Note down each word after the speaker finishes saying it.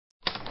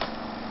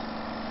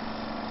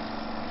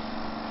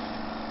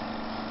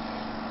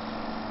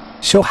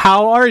So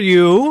how are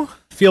you?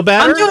 Feel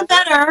better? I'm doing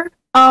better.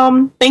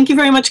 Thank you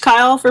very much,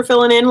 Kyle, for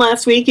filling in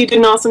last week. You did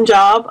an awesome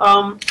job.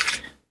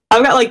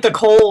 I've got like the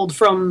cold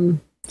from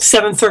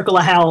Seventh Circle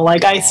of Hell.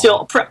 Like I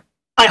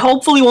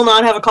hopefully will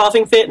not have a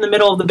coughing fit in the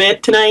middle of the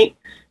bit tonight.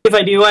 If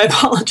I do, I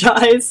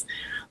apologize.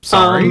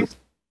 Sorry.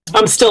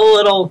 I'm still a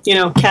little,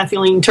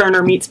 Kathleen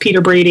Turner meets Peter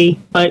Brady,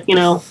 but he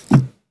does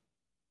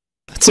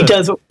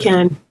what he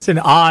can. It's an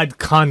odd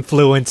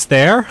confluence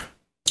there.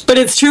 But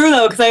it's true,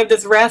 though, because I have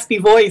this raspy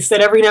voice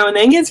that every now and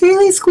then gets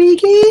really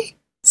squeaky.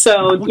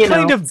 So, what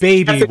kind of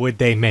baby would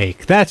they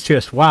make? That's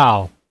just,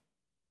 wow.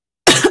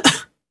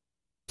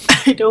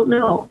 I don't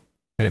know.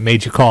 And it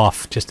made you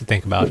cough just to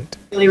think about it.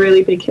 Really,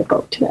 really big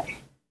hippo today.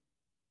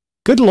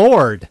 Good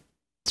Lord.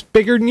 It's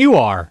bigger than you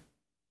are.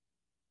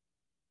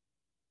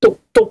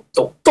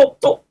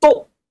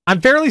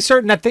 I'm fairly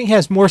certain that thing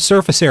has more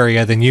surface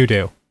area than you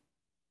do.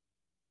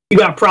 You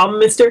got a problem,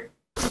 mister?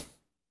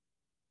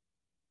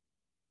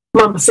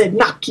 Mama said,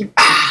 knock you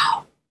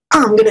out.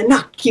 I'm gonna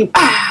knock you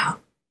out.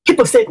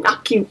 Hippo said,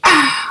 knock you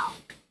out.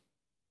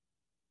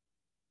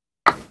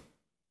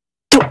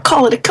 Don't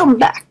call it a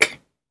comeback.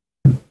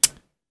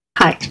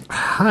 Hi.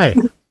 Hi.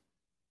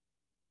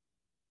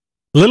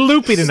 Little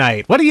loopy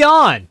tonight. What are you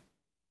on?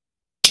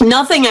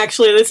 Nothing,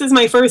 actually. This is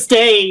my first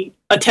day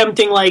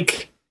attempting,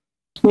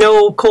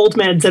 no cold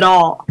meds at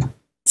all.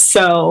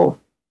 So,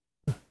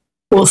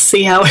 we'll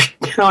see how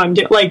I'm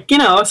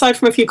doing. Aside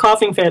from a few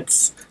coughing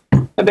fits,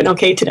 I've been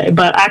okay today.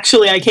 But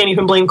actually, I can't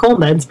even blame cold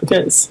meds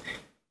because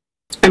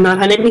I'm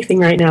not on anything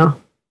right now.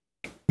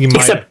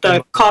 Except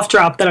the cough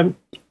drop that I'm,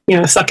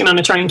 sucking on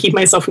to try and keep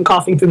myself from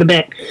coughing through the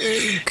bit.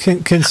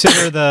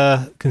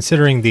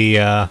 Considering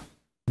the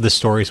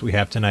stories we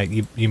have tonight,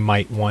 you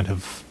might want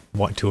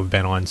to have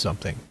been on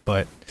something,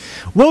 but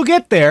we'll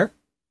get there.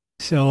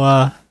 So,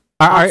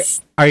 are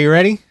you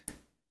ready?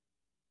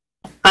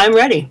 I'm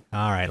ready.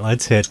 All right,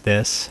 let's hit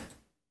this.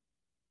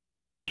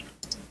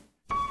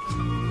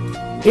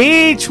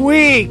 Each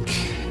week,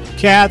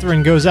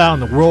 Catherine goes out on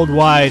the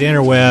worldwide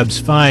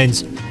interwebs,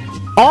 finds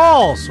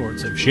all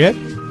sorts of shit,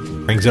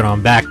 brings it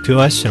on back to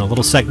us in a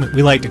little segment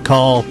we like to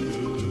call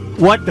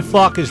What the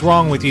Fuck is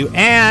Wrong with You?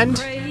 And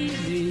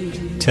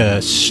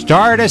to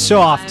start us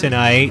off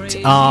tonight,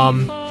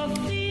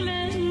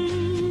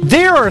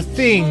 there are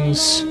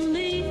things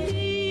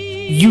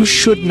you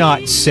should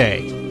not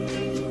say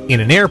in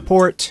an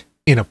airport,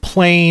 in a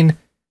plane,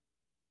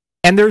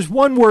 and there's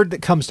one word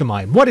that comes to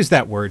mind. What is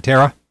that word,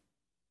 Tara?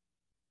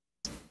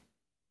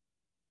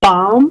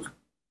 Bomb.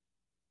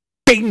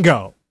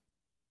 Bingo.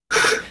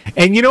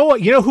 And you know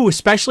what? You know who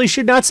especially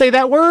should not say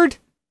that word?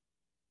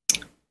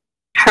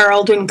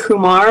 Harold and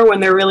Kumar when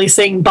they're really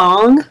saying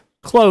bong.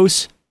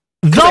 Close.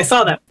 I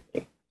saw that.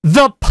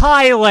 The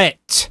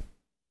pilot.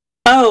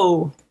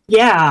 Oh,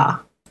 yeah.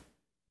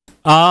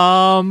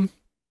 Now,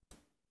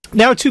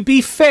 to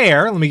be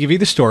fair, let me give you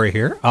the story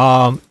here.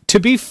 To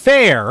be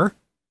fair,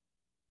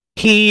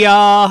 he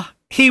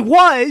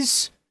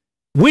was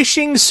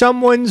wishing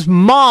someone's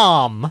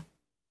mom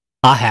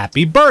a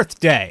happy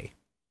birthday.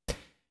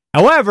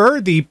 However,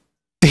 the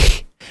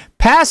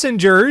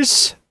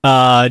passengers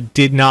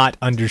did not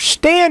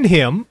understand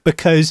him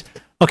because,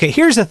 okay,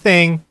 here's the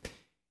thing.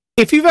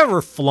 If you've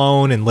ever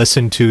flown and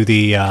listened to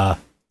the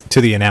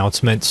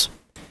announcements,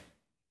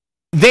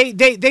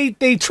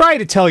 they try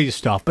to tell you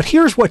stuff, but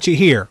here's what you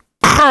hear.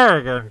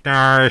 Thank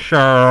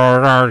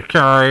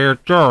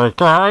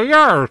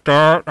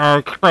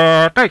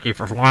you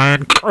for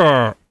flying.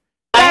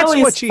 That's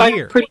what you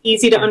hear. Pretty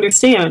easy to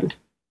understand.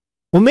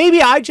 Well,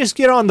 maybe I just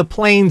get on the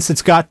planes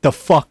that's got the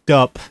fucked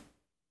up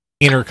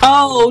intercom.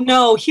 Oh,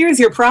 no. Here's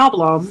your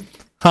problem.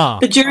 Huh.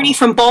 The journey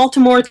from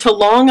Baltimore to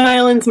Long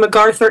Island's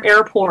MacArthur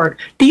Airport.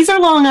 These are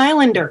Long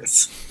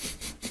Islanders.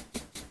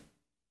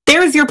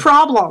 There's your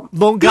problem.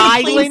 Long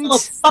Island?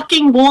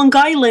 Fucking Long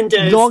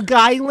Islanders. Long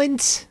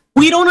Island?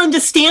 We don't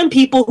understand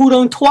people who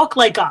don't talk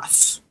like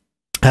us.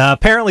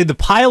 Apparently the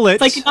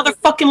pilot... It's like another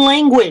fucking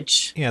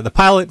language. Yeah, the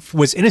pilot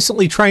was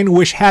innocently trying to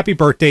wish happy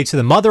birthday to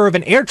the mother of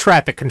an air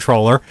traffic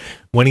controller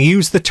when he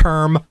used the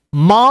term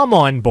mom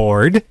on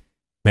board.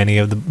 Many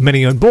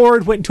on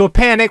board went into a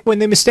panic when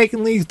they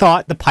mistakenly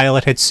thought the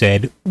pilot had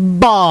said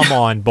bomb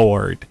on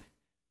board.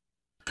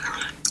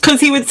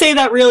 Because he would say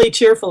that really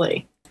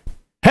cheerfully.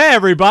 Hey,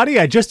 everybody,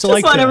 I just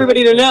want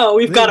everybody to know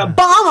we've got a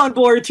bomb on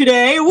board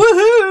today.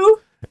 Woohoo!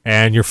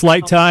 And your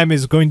flight time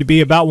is going to be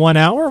about 1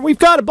 hour. We've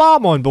got a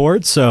bomb on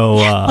board, so...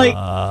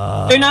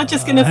 they're not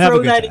just going to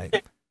throw that in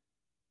there.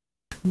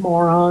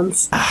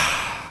 Morons.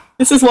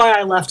 This is why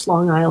I left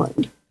Long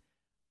Island.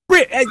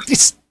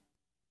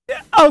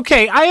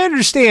 Okay, I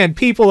understand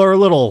people are a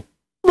little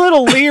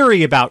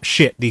leery about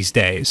shit these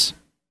days.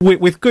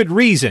 With good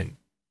reason.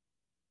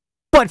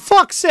 But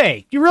fuck's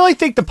sake, you really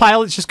think the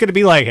pilot's just going to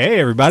be like, hey,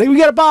 everybody, we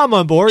got a bomb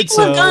on board,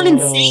 people have gone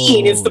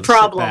insane is the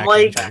problem.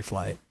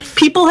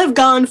 People have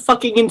gone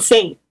fucking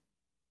insane.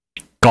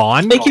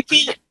 Gone? You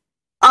can't...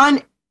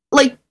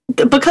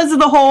 because of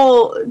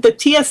the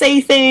TSA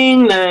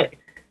thing,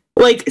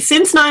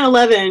 since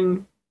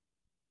 9/11,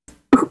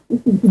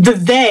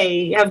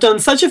 they have done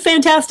such a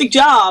fantastic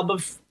job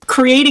of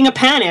creating a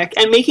panic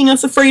and making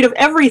us afraid of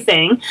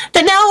everything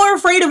that now we're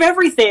afraid of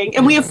everything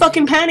and we have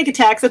fucking panic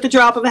attacks at the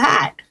drop of a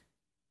hat.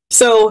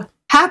 So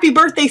happy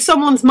birthday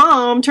someone's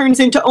mom turns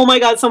into, oh my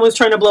god, someone's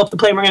trying to blow up the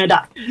plane, we're gonna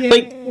die. Yay.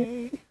 Like,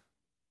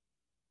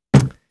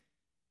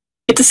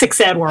 it's a sick,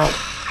 sad world.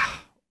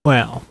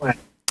 Well,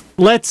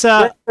 let's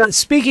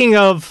speaking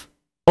of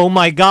oh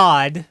my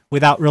god,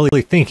 without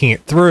really thinking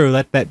it through,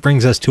 that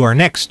brings us to our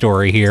next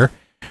story here.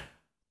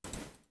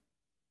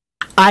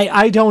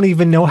 I don't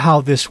even know how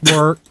this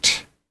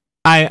worked.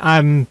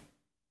 I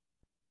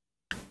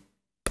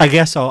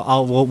guess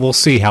we'll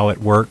see how it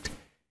worked.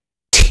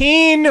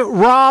 Teen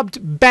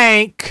robbed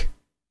banks,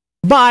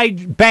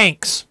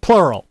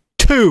 plural,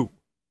 2,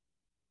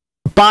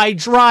 by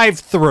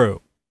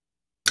drive-through.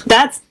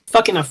 That's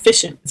fucking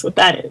efficient, is what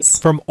that is.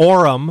 From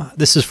Orem.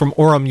 This is from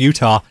Orem,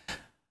 Utah.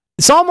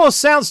 This almost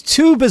sounds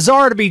too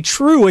bizarre to be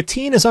true. A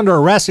teen is under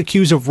arrest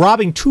accused of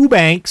robbing 2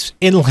 banks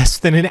in less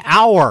than an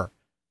hour.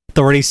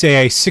 Authorities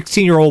say a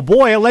 16-year-old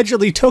boy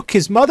allegedly took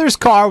his mother's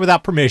car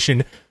without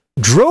permission,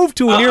 drove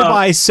to a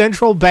nearby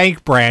central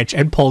bank branch,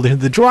 and pulled into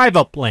the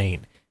drive-up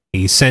lane.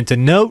 He sent a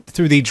note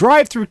through the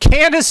drive-through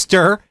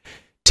canister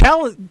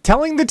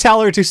telling the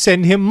teller to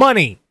send him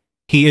money.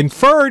 He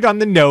inferred on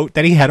the note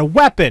that he had a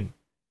weapon.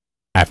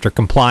 After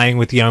complying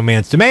with the young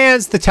man's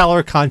demands, the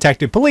teller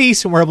contacted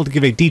police and were able to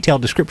give a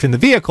detailed description of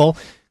the vehicle,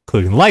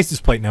 including the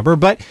license plate number.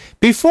 But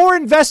before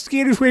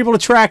investigators were able to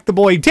track the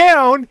boy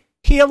down,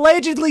 he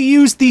allegedly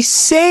used the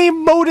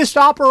same modus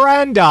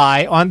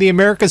operandi on the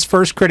America's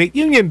First Credit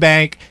Union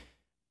Bank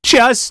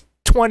just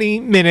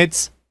 20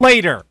 minutes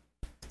later.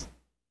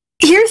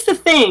 Here's the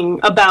thing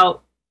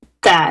about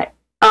that.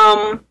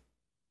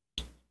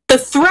 The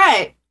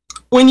threat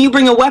when you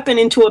bring a weapon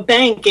into a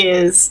bank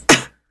is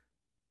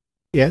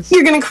yes,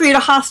 you're going to create a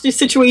hostage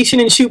situation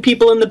and shoot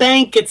people in the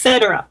bank,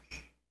 etc.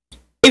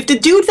 If the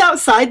dude's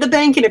outside the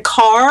bank in a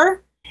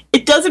car,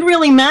 it doesn't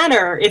really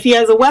matter if he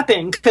has a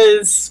weapon,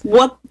 because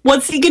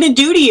what's he going to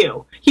do to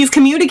you? He's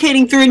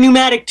communicating through a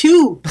pneumatic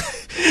tube.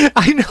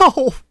 I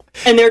know.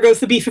 And there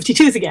goes the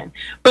B-52s again.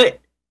 But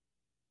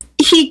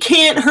he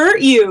can't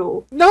hurt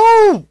you.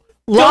 No.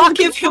 Don't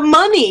give him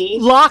money.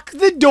 Lock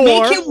the door.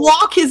 Make him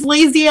walk his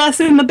lazy ass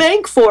in the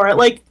bank for it,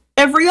 like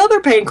every other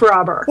bank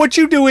robber. What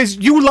you do is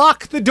you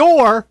lock the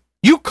door,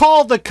 you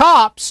call the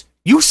cops,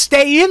 you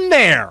stay in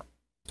there.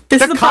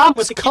 This is the problem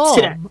with the kids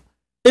today.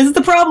 This is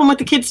the problem with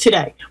the kids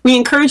today. We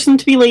encourage them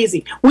to be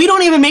lazy. We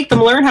don't even make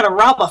them learn how to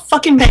rob a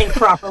fucking bank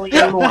properly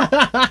anymore.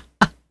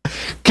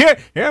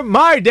 In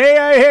my day,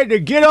 I had to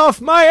get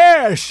off my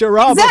ass to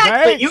rob a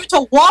bank. You had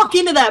to walk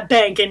into that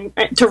bank and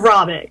to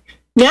rob it.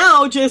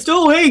 Now, just,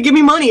 oh, hey, give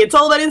me money. It's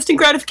all about instant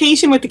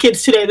gratification with the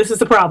kids today. This is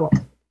the problem.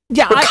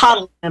 Yeah, we're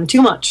coddling them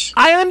too much.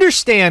 I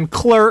understand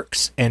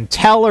clerks and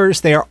tellers.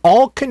 They are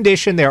all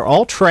conditioned. They're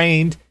all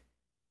trained.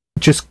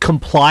 Just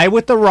comply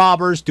with the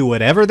robbers. Do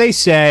whatever they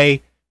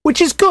say, which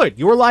is good.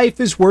 Your life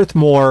is worth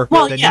more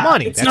than your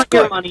money. It's not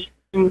your money,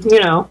 you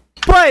know.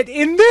 But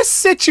in this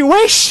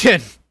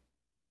situation,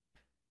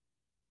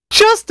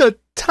 just a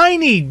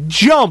tiny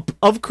jump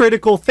of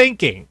critical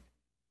thinking.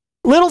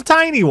 Little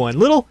tiny one.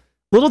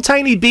 Little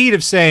tiny beat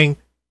of saying,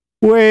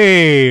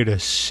 wait a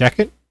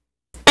second.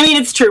 I mean,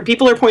 it's true.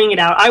 People are pointing it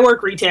out. I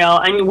work retail,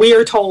 and we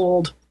are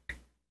told,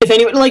 if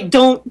anyone, like,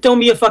 don't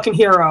be a fucking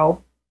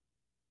hero.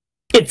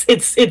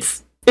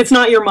 It's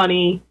not your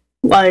money.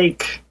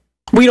 Like,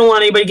 we don't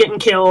want anybody getting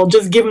killed.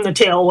 Just give them the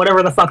tail,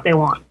 whatever the fuck they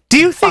want. Do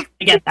you think?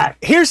 I get that.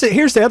 Here's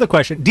the other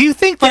question. Do you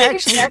think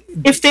that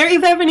if they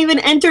haven't even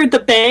entered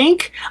the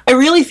bank, I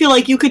really feel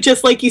like you could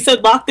just, like you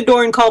said, lock the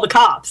door and call the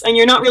cops, and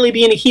you're not really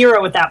being a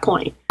hero at that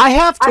point. I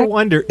have to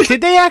wonder, did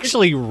they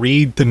actually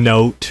read the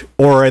note,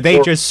 or are they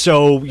just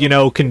so,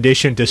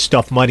 conditioned to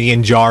stuff money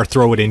in jar,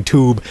 throw it in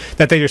tube,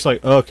 that they just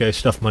like, okay,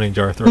 stuff money in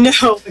jar, throw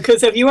it. No,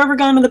 because have you ever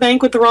gone to the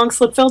bank with the wrong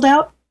slip filled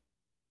out?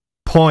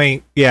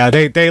 Point. Yeah,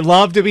 they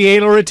love to be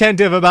anal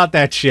retentive about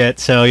that shit,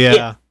 so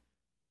yeah.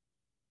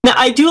 Now,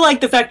 I do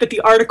like the fact that the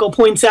article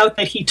points out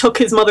that he took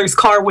his mother's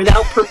car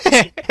without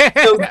permission.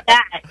 So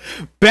that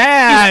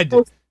bad, is the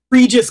most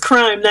egregious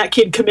crime that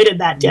kid committed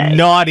that day.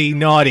 Naughty,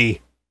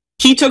 naughty.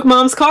 He took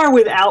mom's car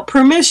without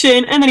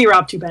permission, and then he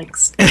robbed 2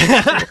 banks.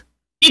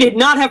 He did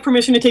not have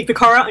permission to take the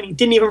car out, and he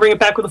didn't even bring it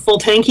back with a full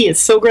tank. He is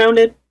so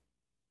grounded.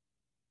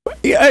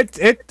 Yeah,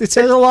 it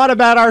says a lot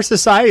about our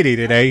society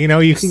today.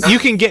 You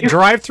can get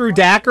drive-through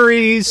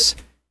daiquiris.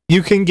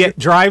 You can get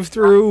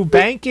drive-through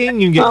banking.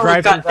 You can get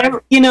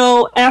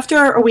drive-through.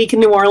 After a week in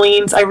New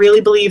Orleans, I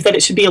really believe that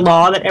it should be a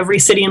law that every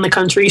city in the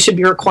country should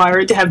be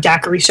required to have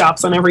daiquiri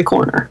shops on every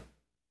corner.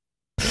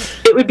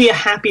 It would be a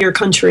happier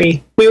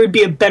country. We would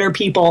be a better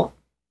people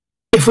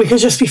if we could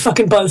just be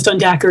fucking buzzed on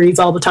daiquiris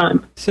all the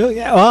time. So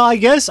yeah, well, I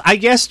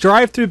guess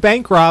drive-through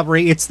bank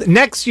robbery. It's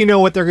next. You know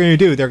what they're going to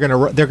do? They're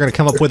going to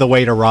come up with a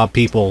way to rob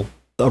people,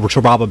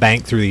 to rob a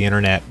bank through the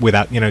internet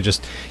without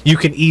just you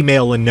can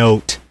email a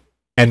note.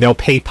 And they'll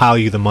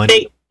PayPal you the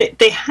money.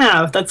 They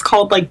have. That's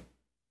called like.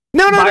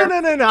 No.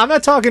 I'm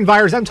not talking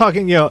virus. I'm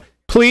talking,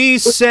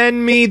 please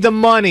send me the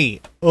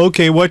money.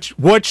 Okay, what's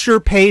your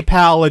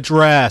PayPal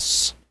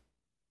address?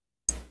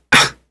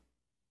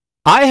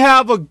 I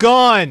have a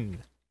gun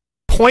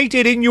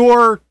pointed in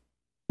your...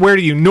 Where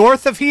do you?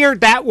 North of here?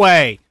 That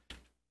way.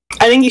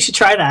 I think you should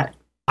try that.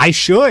 I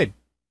should.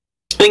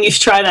 I think you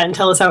should try that and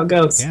tell us how it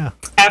goes. Yeah.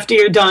 After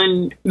you're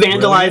done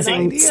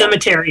vandalizing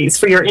cemeteries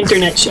for your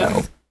internet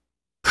show.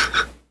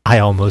 I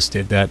almost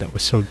did that. That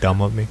was so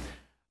dumb of me.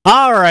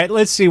 All right,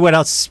 let's see what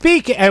else.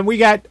 And we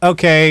got,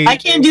 okay. I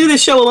can't do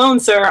this show alone,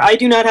 sir. I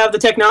do not have the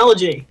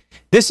technology.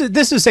 This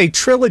is a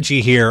trilogy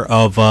here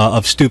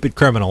of stupid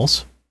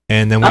criminals,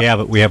 and then we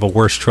have a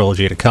worse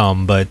trilogy to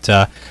come.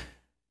 But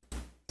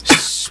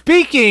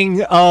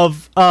speaking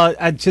of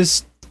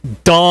just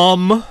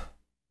dumb,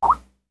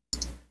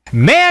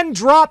 man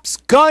drops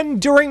gun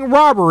during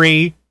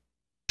robbery,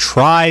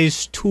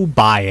 tries to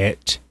buy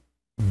it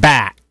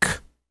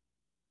back,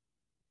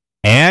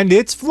 and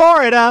it's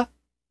Florida.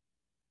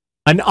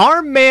 An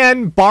armed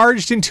man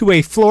barged into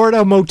a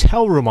Florida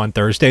motel room on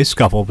Thursday,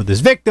 scuffled with his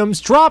victims,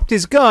 dropped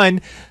his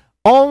gun,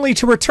 only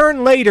to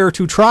return later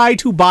to try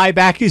to buy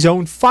back his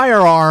own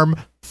firearm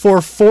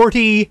for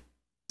 $40.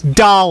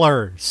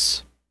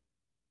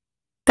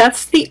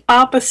 That's the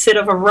opposite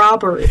of a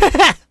robbery.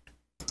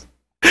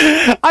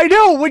 I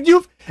know, when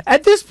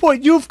at this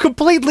point, you've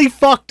completely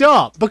fucked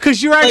up,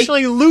 because you're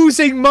actually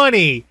losing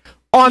money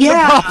on the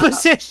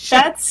proposition.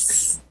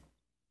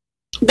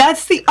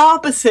 That's the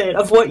opposite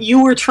of what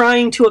you were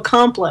trying to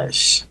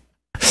accomplish.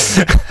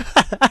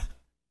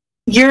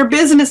 Your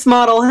business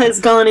model has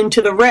gone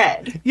into the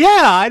red.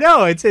 Yeah, I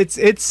know.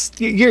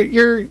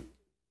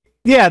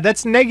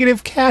 That's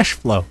negative cash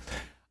flow.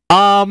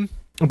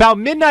 About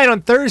midnight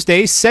on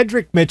Thursday,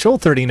 Cedric Mitchell,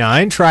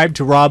 39, tried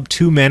to rob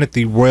two men at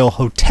the Royal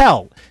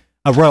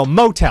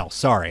Motel.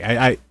 Sorry,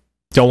 I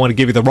don't want to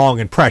give you the wrong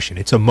impression.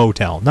 It's a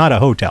motel, not a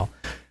hotel.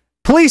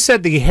 Police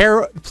said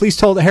police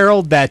told the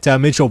Herald that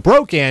Mitchell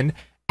broke in,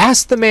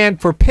 asked the man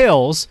for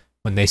pills.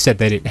 When they said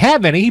they didn't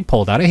have any, he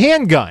pulled out a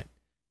handgun.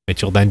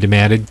 Mitchell then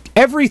demanded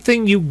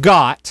everything you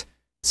got.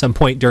 At some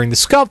point during the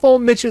scuffle,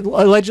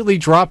 Mitchell allegedly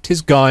dropped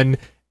his gun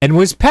and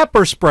was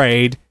pepper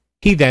sprayed.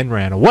 He then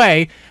ran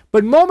away.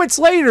 But moments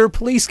later,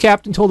 police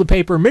captain told the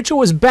paper Mitchell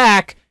was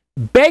back,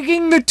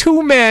 begging the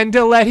two men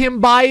to let him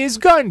buy his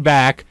gun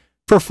back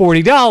for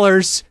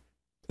 $40.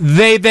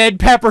 They then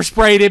pepper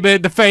sprayed him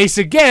in the face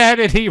again,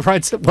 and he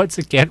once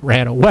again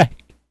ran away.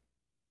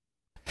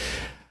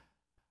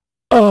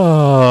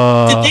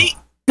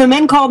 The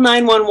men called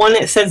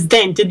 911. It says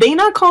then. Did they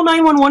not call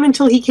 911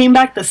 until he came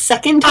back the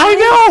second time? I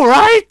know,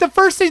 right? The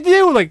first thing they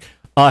do, like,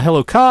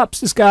 hello,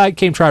 cops. This guy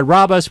came try to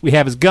rob us. We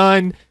have his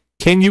gun.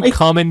 Can you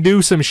come and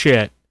do some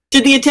shit?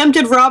 Did the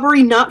attempted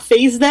robbery not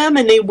faze them,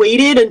 and they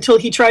waited until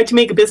he tried to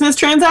make a business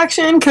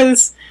transaction?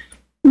 Because,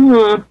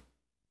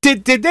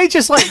 Did they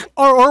just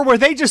or were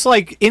they just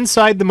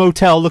inside the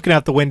motel looking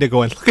out the window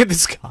going, look at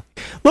this guy.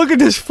 Look at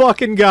this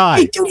fucking guy.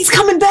 Hey, dude, he's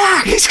coming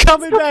back. He's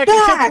coming back.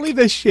 I can't believe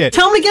this shit.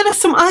 Tell him to get us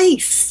some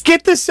ice.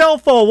 Get the cell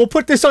phone. We'll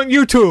put this on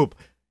YouTube.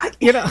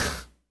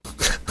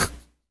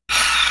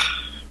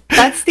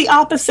 That's the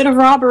opposite of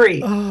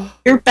robbery.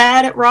 You're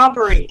bad at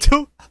robbery.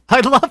 Dude,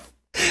 I love...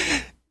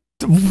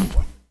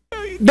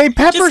 They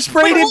pepper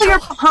sprayed him. You're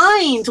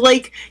behind.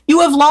 You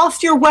have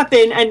lost your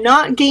weapon and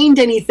not gained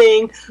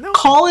anything. No.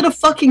 Call it a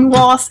fucking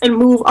loss and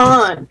move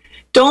on.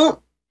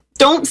 Don't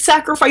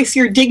sacrifice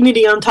your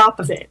dignity on top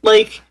of it.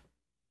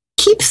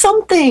 Keep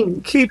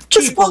something.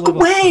 Just walk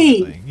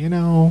away.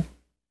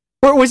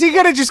 Or was he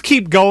gonna just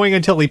keep going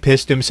until he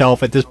pissed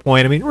himself at this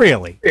point? I mean,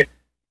 really?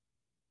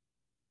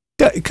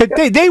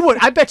 They would.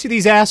 I bet you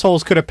these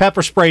assholes could have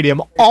pepper sprayed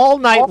him all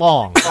night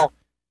long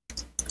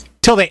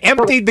till they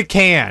emptied the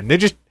can. They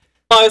just.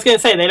 Well, I was going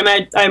to say,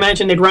 I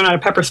imagine they'd run out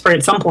of pepper spray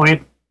at some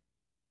point.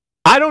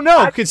 I don't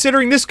know.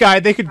 Considering this guy,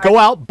 they could go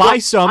out, buy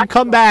some,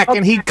 come back,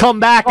 and he'd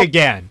come back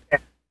again.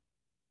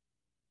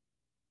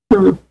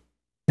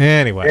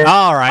 Anyway,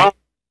 all right.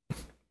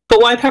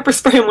 But why pepper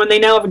spray him when they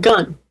now have a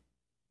gun?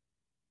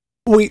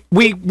 We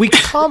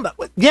come...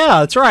 Yeah,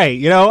 that's right.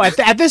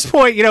 At this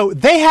point,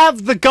 they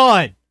have the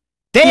gun.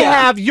 They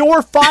have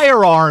your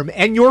firearm,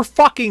 and you're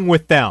fucking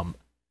with them.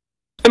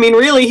 I mean,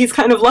 really, he's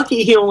kind of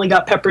lucky he only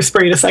got pepper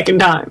sprayed a second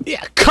time.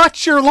 Yeah,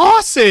 cut your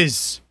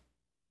losses!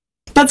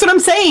 That's what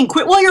I'm saying.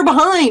 Quit while you're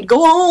behind.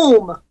 Go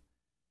home. All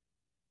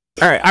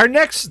right,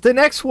 the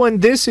next one,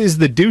 this is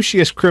the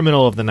douchiest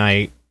criminal of the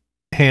night,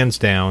 hands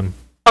down.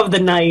 Of the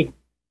night.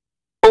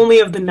 Only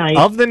of the night.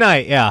 Of the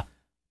night, yeah.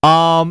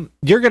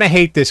 You're gonna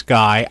hate this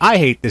guy. I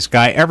hate this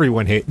guy.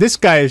 Everyone hates. This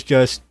guy is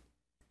just...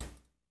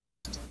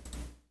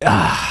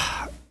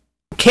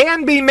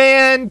 Can-be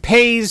man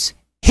pays...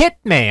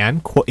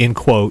 hitman, in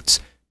quotes,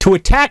 to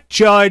attack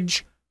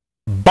judge,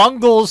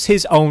 bungles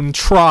his own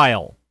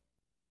trial.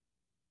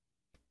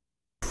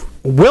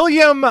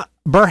 William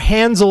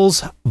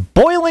Berhanzel's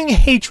boiling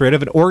hatred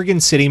of an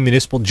Oregon City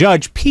municipal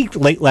judge peaked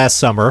late last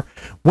summer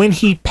when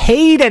he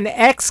paid an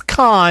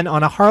ex-con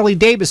on a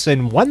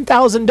Harley-Davidson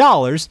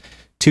 $1,000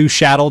 to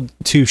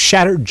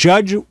shatter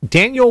Judge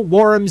Daniel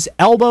Warham's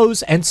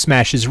elbows and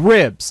smash his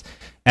ribs.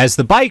 As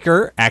the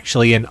biker,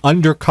 actually an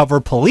undercover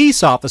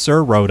police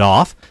officer, rode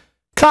off,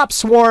 cops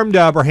swarmed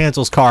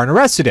Berhanzel's car and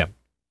arrested him.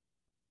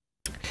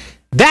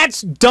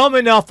 That's dumb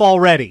enough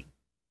already.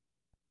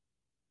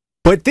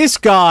 But this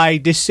guy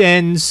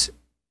descends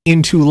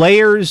into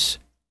layers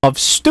of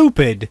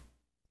stupid,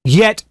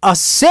 yet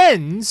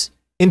ascends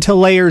into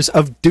layers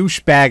of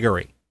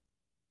douchebaggery.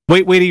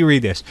 Wait till you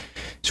read this.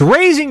 His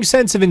raising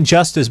sense of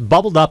injustice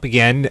bubbled up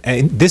again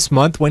this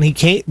month when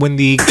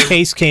the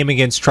case came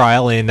against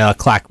trial in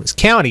Clackamas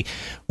County.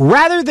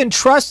 Rather than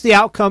trust the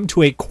outcome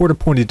to a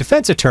court-appointed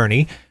defense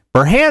attorney,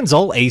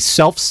 Berhanzel, a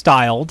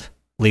self-styled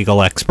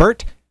legal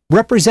expert,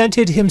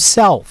 represented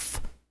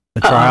himself.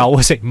 The trial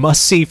was a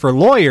must-see for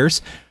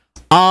lawyers.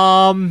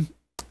 The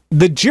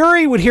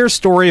jury would hear a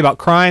story about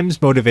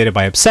crimes motivated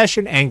by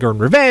obsession, anger, and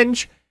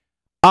revenge.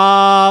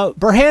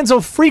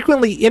 Berhanzel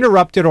frequently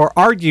interrupted or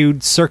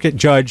argued Circuit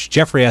Judge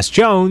Jeffrey S.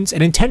 Jones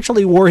and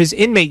intentionally wore his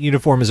inmate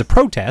uniform as a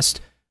protest.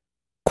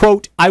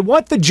 Quote, I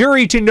want the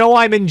jury to know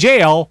I'm in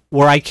jail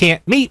where I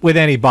can't meet with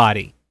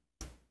anybody.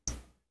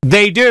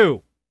 They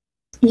do.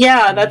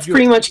 Yeah, that's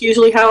pretty much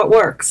usually how it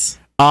works.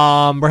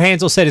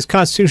 Berhanzel said his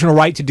constitutional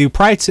right to due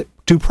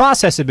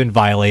process had been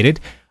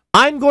violated.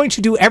 I'm going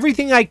to do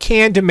everything I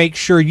can to make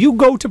sure you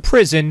go to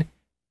prison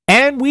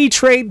and we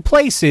trade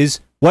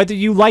places, whether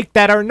you like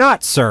that or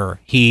not, sir,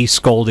 he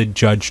scolded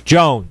Judge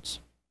Jones.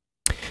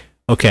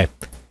 Okay.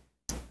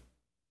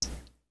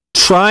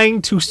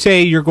 Trying to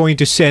say you're going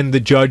to send the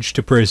judge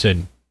to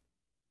prison.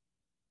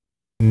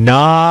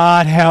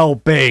 Not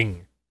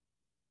helping.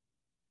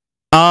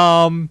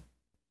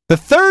 The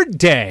third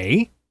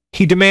day,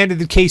 he demanded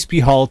the case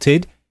be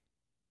halted.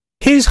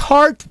 His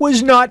heart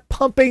was not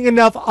pumping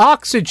enough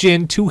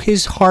oxygen to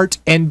his heart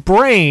and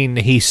brain,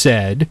 he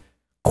said.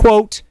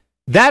 Quote,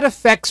 that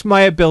affects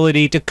my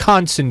ability to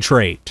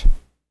concentrate.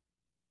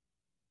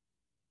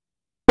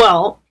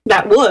 Well,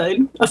 that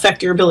would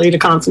affect your ability to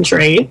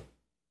concentrate.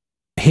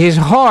 His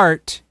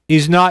heart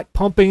is not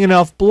pumping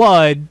enough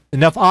blood,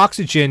 enough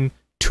oxygen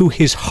to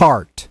his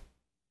heart.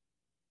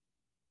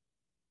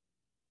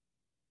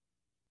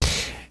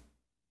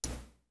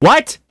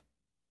 What?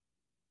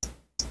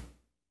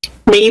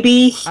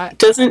 Maybe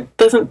doesn't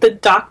the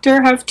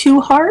doctor have two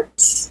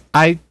hearts?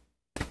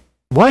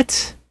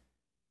 What?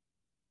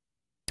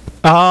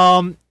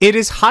 It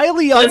is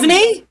highly doesn't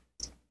he?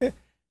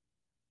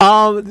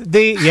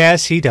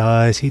 Yes, he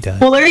does.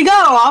 Well, there you go.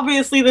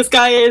 Obviously, this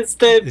guy is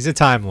he's a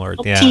Time Lord.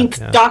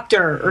 15th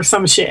doctor or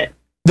some shit.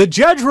 The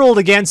judge ruled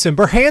against him.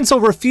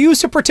 Berhanzel refused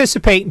to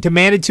participate and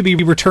demanded to be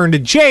returned to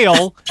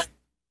jail.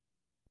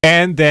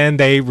 And then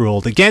they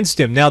ruled against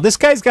him. Now, this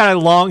guy's got a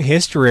long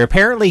history.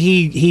 Apparently,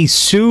 he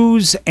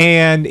sues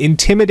and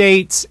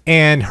intimidates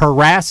and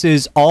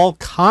harasses all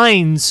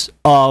kinds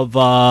of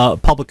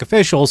public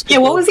officials. Yeah,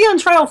 what was he on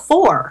trial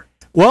for?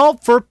 Well,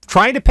 for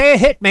trying to pay a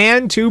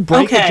hitman to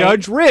break a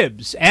judge's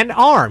ribs and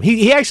arm.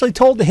 He actually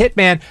told the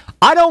hitman,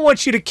 I don't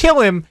want you to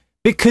kill him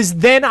because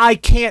then I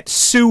can't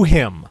sue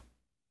him.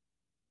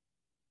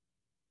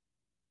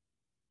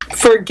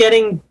 For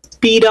getting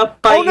beat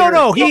up by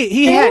no.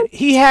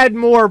 He had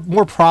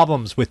more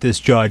problems with this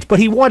judge, but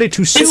he wanted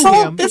to sue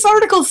him. This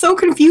article's so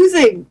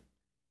confusing.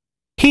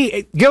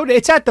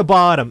 It's at the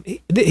bottom.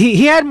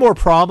 He had more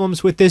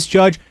problems with this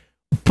judge,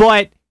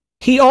 but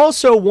he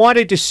also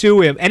wanted to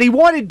sue him, and he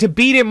wanted to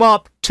beat him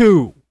up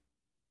too.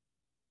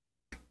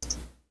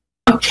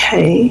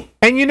 Okay.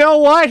 And you know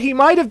what? He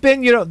might have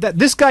been,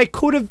 this guy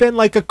could have been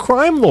like a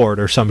crime lord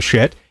or some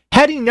shit,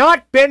 had he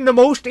not been the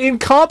most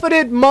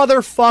incompetent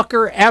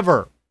motherfucker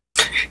ever.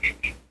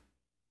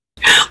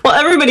 Well,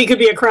 everybody could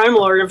be a crime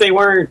lord if they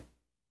weren't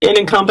an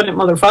incompetent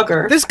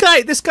motherfucker. This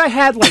guy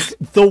had like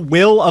the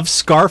will of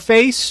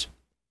Scarface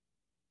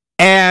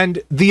and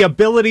the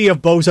ability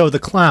of Bozo the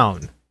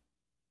Clown.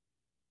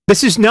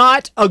 This is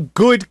not a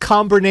good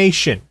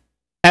combination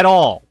at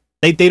all.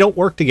 They don't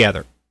work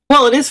together.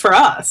 Well, it is for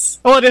us.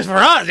 Oh, it is for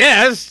us.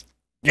 Yes.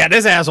 Yeah,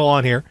 this asshole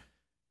on here.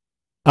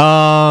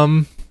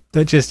 All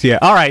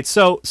right.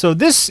 So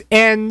this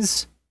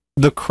ends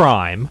the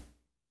crime.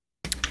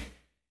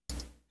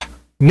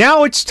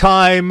 Now it's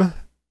time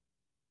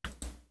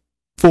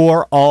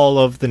for all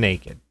of the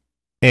naked.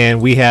 And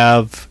we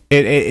have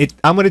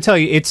I'm going to tell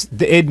you,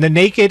 the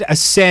naked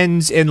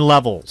ascends in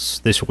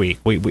levels this week.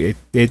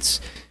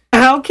 It's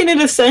how can it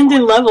ascend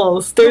in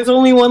levels? There's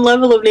only one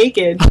level of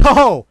naked.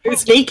 Oh,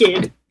 it's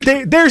naked.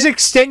 There's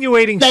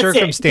extenuating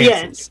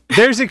circumstances. The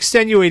There's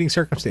extenuating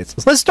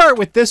circumstances. Let's start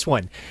with this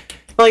one.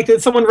 Like,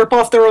 did someone rip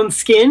off their own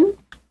skin?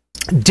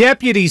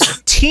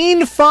 Deputies,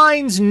 teen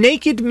finds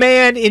naked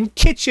man in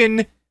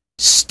kitchen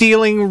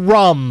stealing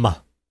rum.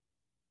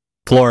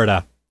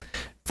 Florida.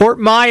 Fort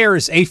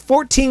Myers, a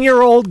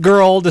 14-year-old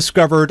girl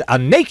discovered a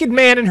naked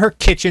man in her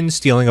kitchen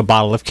stealing a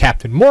bottle of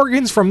Captain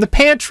Morgan's from the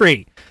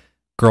pantry.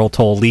 Girl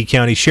told Lee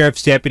County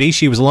Sheriff's deputy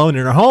she was alone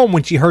in her home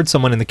when she heard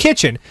someone in the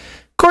kitchen.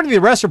 According to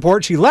the arrest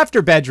report, she left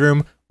her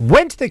bedroom,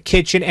 went to the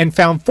kitchen, and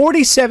found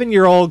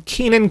 47-year-old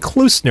Keenan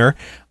Klusner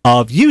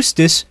of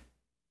Eustis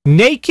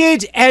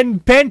naked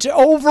and bent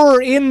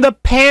over in the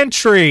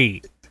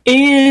pantry.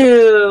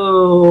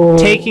 Ew.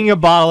 Taking a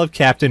bottle of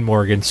Captain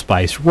Morgan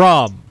Spice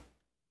rum.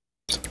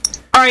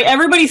 All right,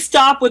 everybody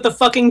stop with the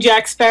fucking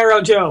Jack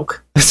Sparrow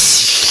joke.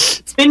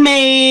 It's been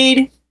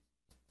made.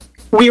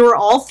 We were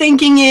all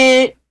thinking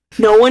it.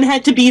 No one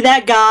had to be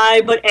that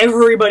guy, but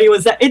everybody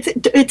was that.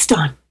 It's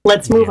done.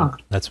 Let's move on.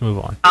 Let's move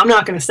on. I'm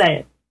not going to say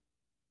it.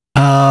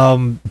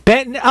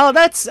 Ben, oh,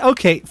 that's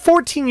okay.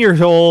 14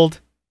 years old.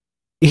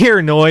 You hear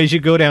a noise, you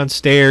go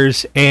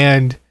downstairs,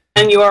 and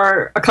you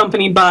are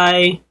accompanied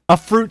by a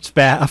fruit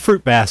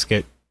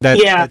basket.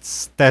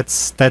 That's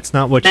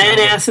not what man,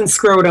 ass, and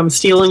scrotum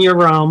stealing your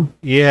rum.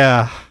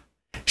 Yeah.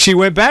 She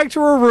went back to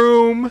her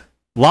room,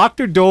 locked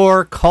her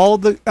door,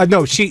 called the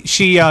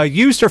she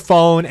used her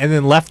phone and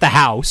then left the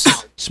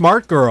house.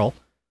 Smart girl.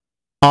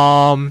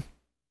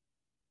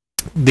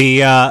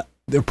 The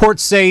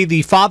reports say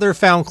the father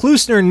found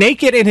Klusner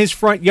naked in his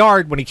front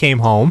yard when he came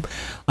home.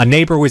 A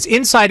neighbor was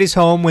inside his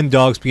home when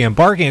dogs began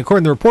barking.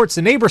 According to reports,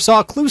 the neighbor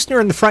saw Klusner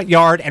in the front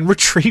yard and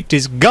retrieved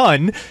his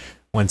gun.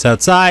 Once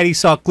outside, he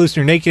saw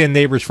Klusner naked in the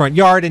neighbor's front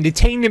yard and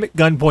detained him at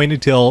gunpoint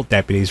until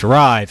deputies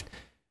arrived.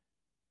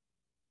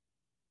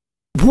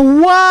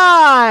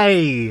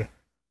 Why?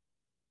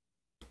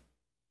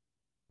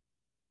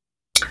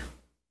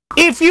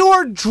 If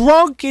you're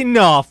drunk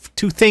enough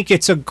to think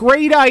it's a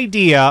great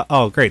idea...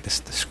 Oh, great, the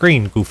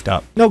screen goofed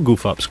up. No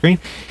goof up screen.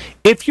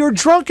 If you're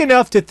drunk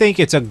enough to think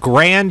it's a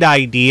grand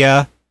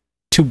idea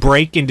to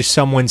break into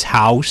someone's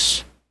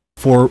house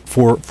for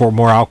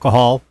more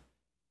alcohol...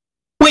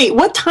 Wait,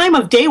 what time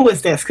of day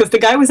was this? Because the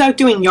guy was out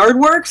doing yard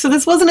work, so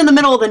this wasn't in the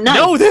middle of the night.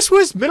 No, this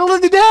was middle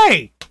of the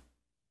day.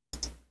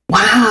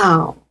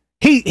 Wow.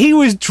 He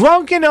was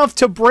drunk enough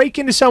to break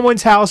into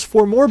someone's house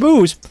for more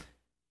booze.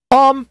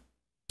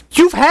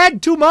 You've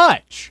had too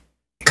much.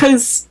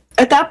 Because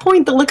at that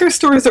point, the liquor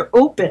stores are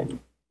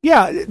open.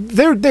 Yeah,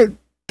 they're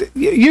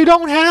you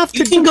don't have to...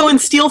 You can go and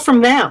steal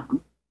from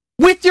them.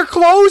 With your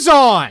clothes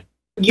on.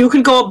 You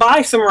could go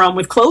buy some rum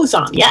with clothes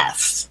on,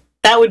 yes.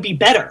 That would be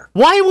better.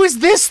 Why was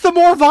this the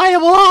more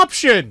viable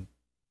option?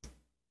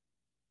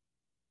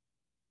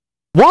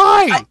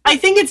 Why? I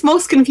think it's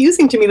most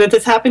confusing to me that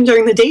this happened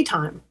during the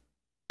daytime.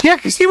 Yeah,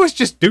 because he was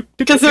just...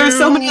 Because there are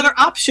so many other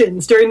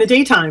options during the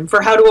daytime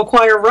for how to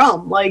acquire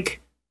rum, like...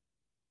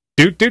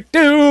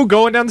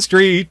 Going down the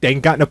street,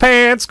 ain't got no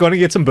pants, gonna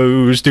get some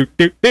booze, What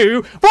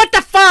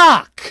the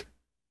fuck?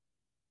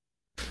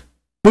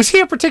 Was he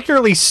a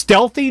particularly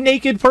stealthy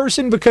naked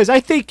person? Because I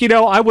think,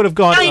 I would have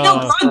gone... I know,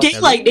 broad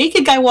daylight,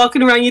 naked guy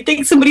walking around, you'd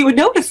think somebody would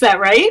notice that,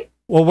 right?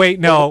 Well, wait,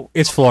 no,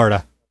 it's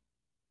Florida.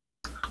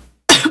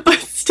 But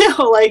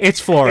still, like... It's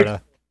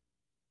Florida.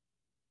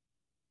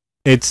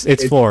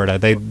 It's Florida.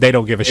 They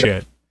don't give a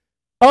shit.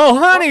 Oh,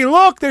 honey,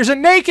 look, there's a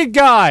naked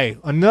guy.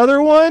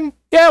 Another one?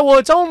 Yeah, well,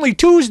 it's only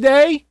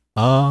Tuesday.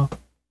 I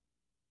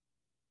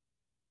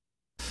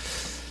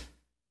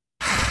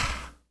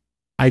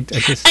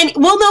just... And,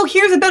 well, no,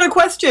 here's a better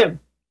question.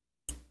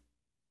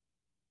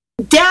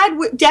 Dad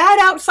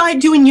outside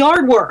doing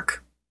yard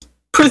work.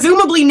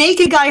 Presumably,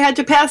 naked guy had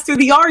to pass through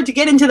the yard to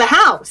get into the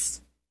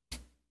house.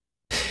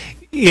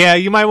 Yeah,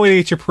 you might want to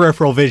get your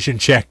peripheral vision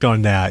checked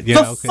on that.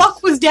 The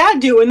fuck was Dad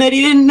doing that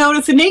he didn't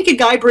notice a naked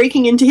guy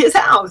breaking into his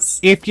house?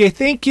 If you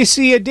think you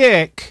see a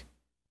dick...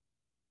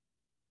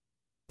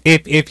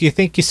 If you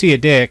think you see a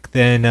dick,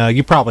 then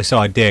you probably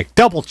saw a dick.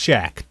 Double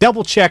check.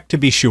 Double check to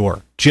be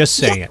sure. Just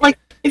saying. Yeah, like,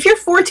 if your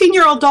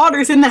 14-year-old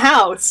daughter's in the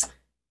house,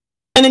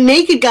 and a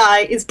naked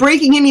guy is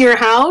breaking into your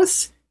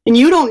house, and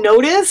you don't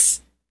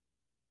notice,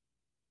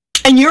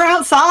 and you're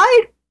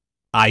outside...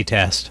 Eye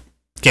test.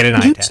 Get an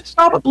eye test.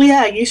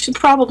 You should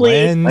probably...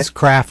 Lens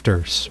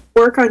crafters.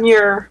 Work on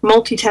your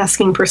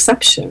multitasking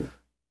perception.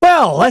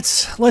 Well,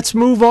 let's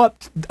move up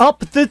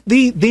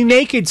the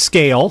naked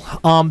scale.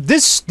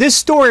 This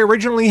story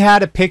originally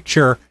had a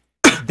picture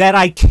that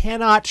I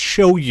cannot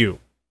show you.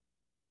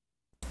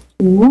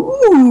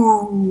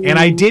 Ooh. And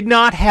I did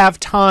not have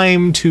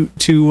time to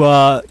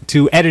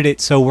edit it,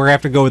 so we're gonna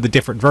have to go with a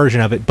different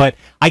version of it. But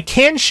I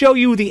can show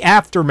you the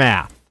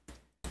aftermath.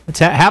 Let's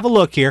have a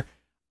look here.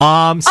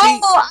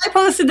 I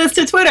posted this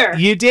to Twitter.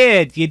 You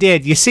did.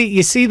 You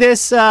see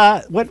this?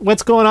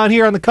 What's going on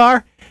here on the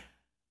car?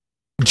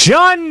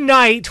 John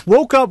Knight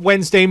woke up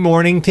Wednesday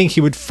morning thinking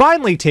he would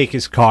finally take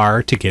his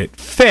car to get it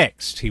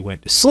fixed. He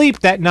went to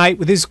sleep that night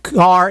with his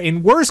car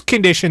in worse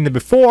condition than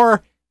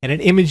before and an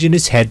image in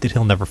his head that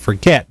he'll never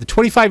forget. The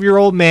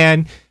 25-year-old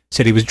man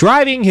said he was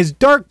driving his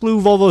dark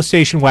blue Volvo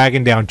station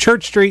wagon down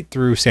Church Street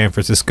through San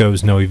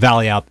Francisco's Noe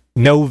Valley.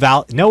 Noe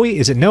Valley?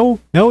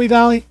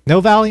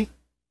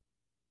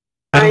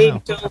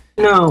 I don't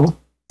know.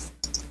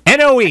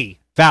 Noe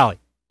Valley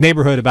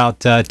neighborhood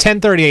about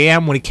 10:30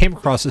 a.m. when he came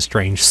across a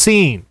strange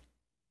scene.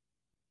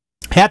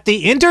 At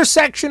the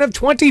intersection of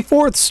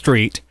 24th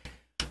Street,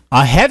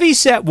 a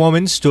heavy-set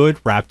woman stood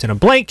wrapped in a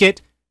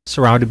blanket,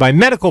 surrounded by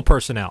medical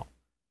personnel.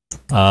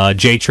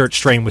 J Church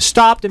train was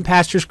stopped and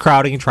passengers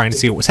crowding and trying to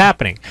see what was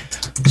happening.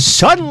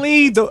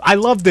 Suddenly, I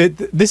love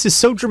that this is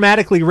so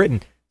dramatically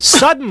written.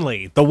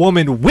 Suddenly, the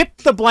woman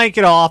whipped the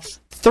blanket off,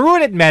 threw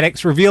it at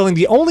medics, revealing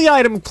the only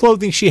item of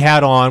clothing she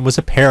had on was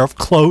a pair of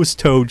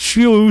closed-toed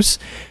shoes.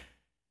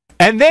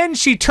 And then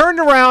she turned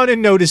around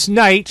and noticed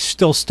Knight,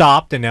 still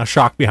stopped and now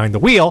shocked behind the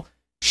wheel.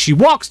 She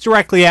walks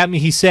directly at me,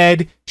 he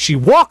said. She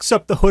walks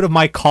up the hood of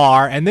my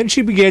car, and then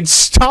she began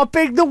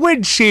stomping the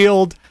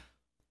windshield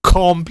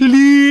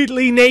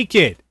completely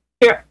naked.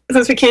 Here,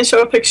 since we can't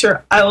show a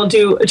picture, I will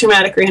do a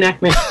dramatic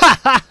reenactment.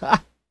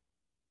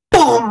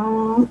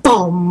 Boom,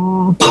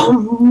 boom,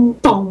 boom,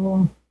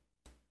 boom.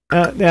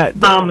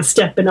 I'm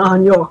stepping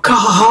on your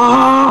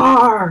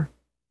car.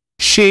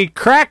 She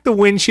cracked the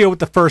windshield with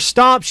the first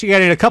stomp. She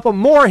got in a couple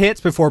more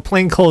hits before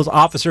plainclothes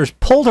officers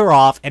pulled her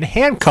off and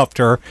handcuffed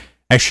her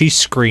as she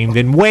screamed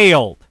and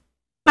wailed.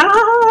 Ah!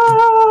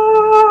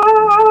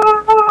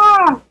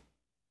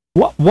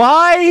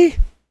 Why?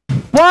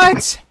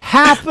 What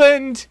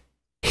happened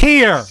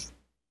here?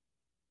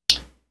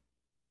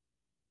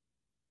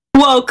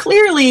 Well,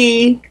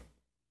 clearly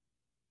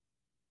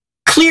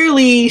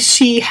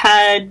she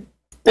had,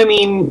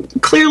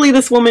 clearly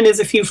this woman is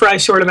a few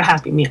fries short of a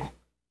Happy Meal.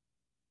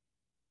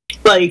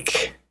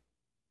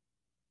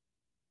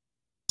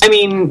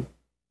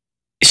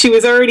 She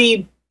was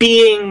already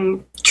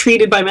being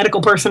treated by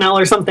medical personnel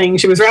or something.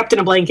 She was wrapped in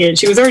a blanket.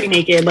 She was already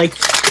naked.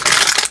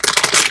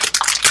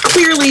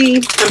 Clearly,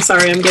 I'm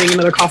sorry, I'm getting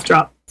another cough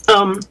drop.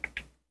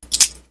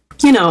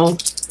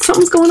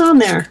 Something's going on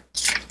there.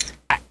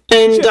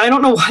 And I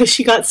don't know why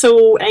she got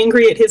so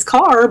angry at his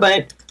car,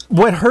 but...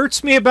 What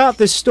hurts me about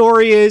this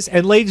story is,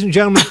 and ladies and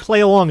gentlemen,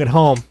 play along at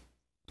home,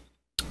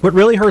 what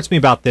really hurts me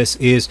about this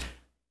is,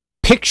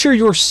 picture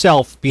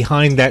yourself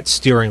behind that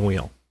steering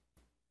wheel.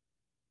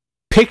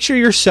 Picture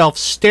yourself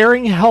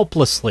staring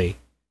helplessly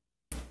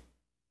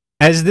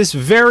as this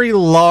very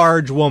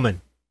large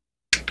woman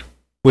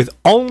with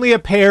only a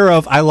pair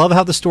of, I love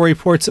how the story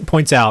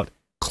points out,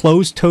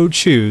 closed-toed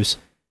shoes.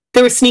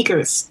 They were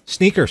sneakers.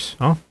 Sneakers,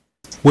 huh?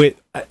 In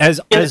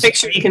the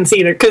picture you can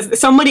see there, because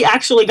somebody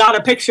actually got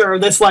a picture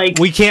of this,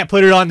 we can't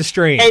put it on the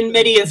stream. And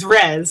medias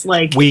res,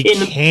 we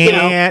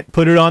can't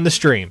put it on the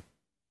stream.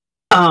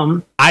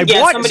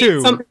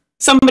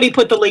 Somebody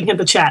put the link in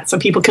the chat so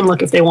people can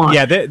look if they want.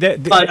 Yeah,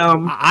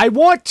 I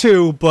want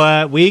to,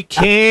 but we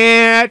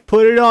can't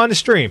put it on the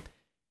stream.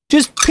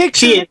 Just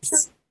picture... She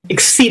is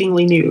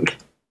exceedingly nude.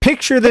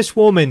 Picture this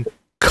woman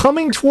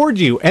coming toward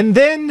you and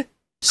then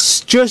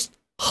just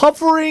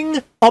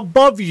hovering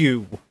above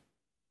you.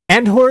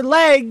 And her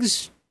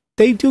legs,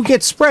 they do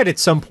get spread at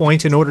some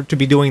point in order to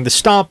be doing the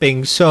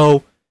stomping,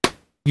 so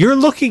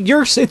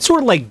it's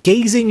sort of like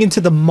gazing into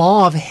the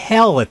maw of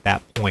hell at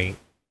that point.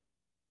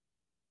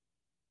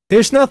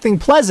 There's nothing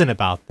pleasant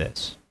about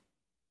this.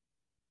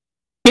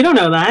 You don't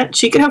know that.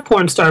 She could have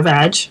porn star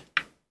vag.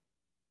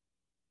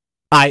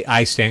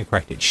 I stand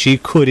corrected. She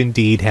could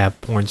indeed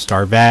have porn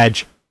star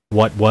vag.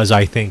 What was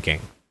I thinking?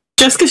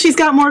 Just because she's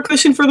got more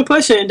cushion for the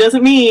pushing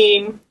doesn't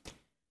mean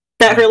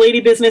that her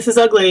lady business is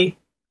ugly.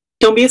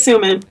 Don't be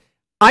assuming.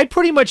 I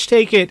pretty much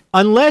take it,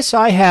 unless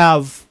I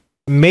have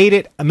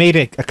made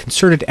a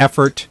concerted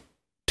effort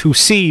to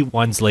see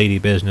one's lady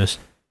business,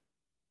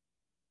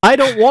 I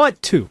don't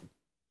want to.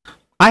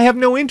 I have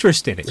no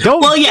interest in it.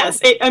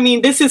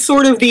 This is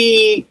sort of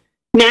the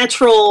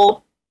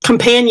natural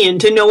companion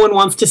to no one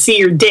wants to see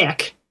your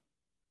dick.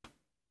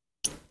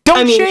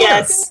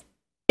 Yes,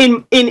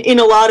 in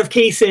a lot of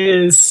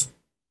cases,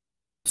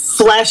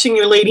 flashing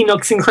your lady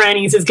nooks and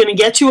crannies is going to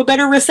get you a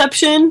better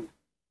reception,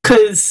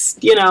 because,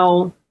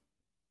 I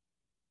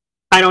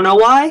don't know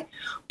why,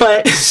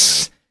 but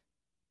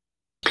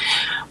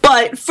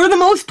for the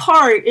most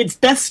part, it's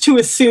best to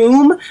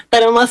assume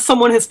that unless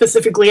someone has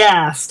specifically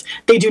asked,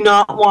 they do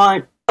not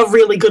want a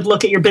really good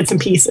look at your bits and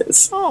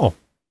pieces. Oh.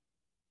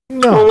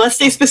 No. Unless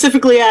they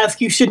specifically ask,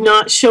 you should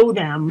not show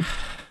them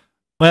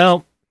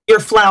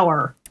your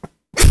flower.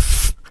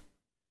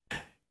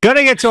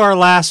 Gonna get to our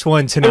last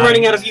one tonight. I'm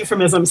running out of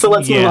euphemisms, so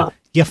let's move on.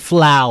 Your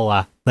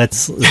flower.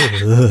 Let's...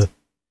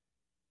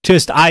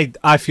 Just,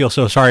 I feel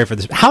so sorry for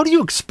this. How do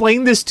you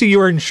explain this to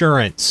your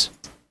insurance?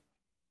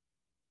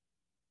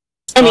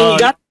 You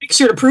got the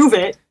picture to prove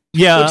it.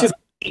 Yeah. Which is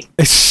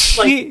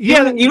you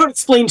don't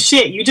explain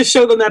shit. You just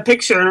show them that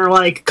picture and are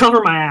like,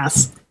 cover my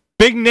ass.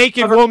 Big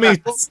naked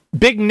woman,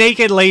 big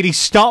naked lady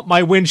stomped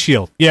my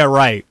windshield. Yeah,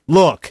 right.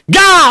 Look.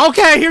 Yeah,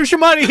 okay, here's your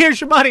money,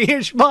 here's your money,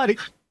 here's your money.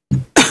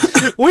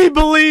 We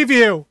believe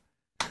you.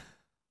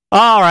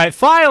 All right,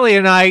 finally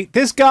tonight,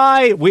 this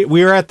guy,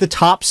 we're at the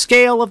top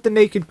scale of the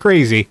naked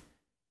crazy.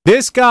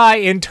 This guy,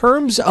 in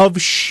terms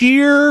of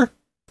sheer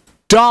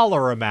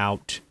dollar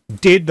amount,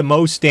 did the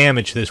most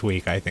damage this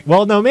week, I think.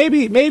 Well, no,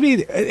 maybe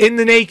in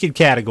the naked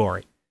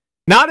category.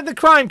 Not in the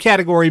crime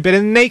category, but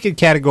in the naked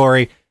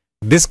category,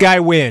 this guy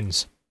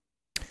wins.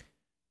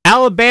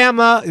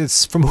 Alabama,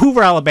 it's from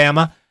Hoover,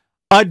 Alabama.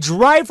 A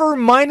driver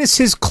minus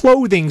his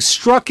clothing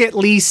struck at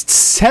least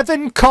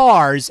 7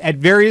 cars at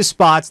various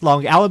spots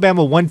along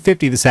Alabama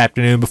 150 this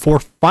afternoon before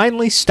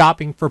finally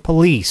stopping for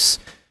police.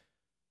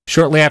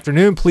 Shortly after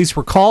noon, police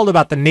were called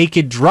about the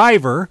naked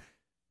driver.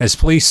 As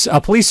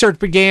a police search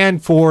began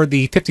for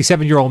the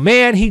 57-year-old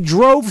man, he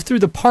drove through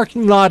the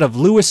parking lot of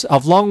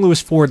Long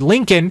Lewis Ford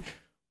Lincoln,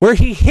 where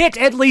he hit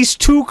at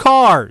least 2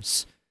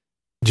 cars.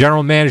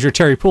 General Manager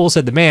Terry Poole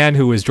said the man,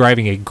 who was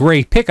driving a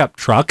gray pickup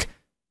truck,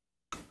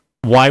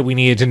 why we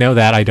needed to know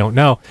that, I don't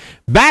know,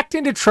 backed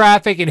into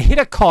traffic and hit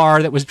a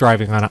car that was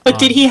driving on a... But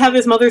did he have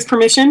his mother's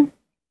permission?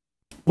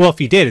 Well, if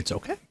he did, it's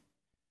okay.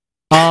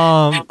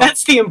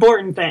 That's the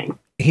important thing.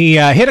 He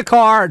hit a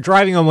car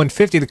driving on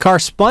 150. The car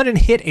spun and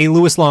hit a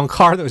Lewis Long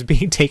car that was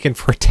being taken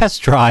for a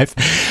test drive.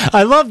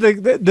 I love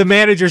the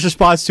manager's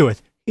response to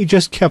it. He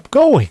just kept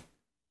going,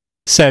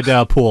 said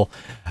Poole.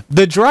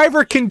 The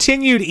driver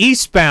continued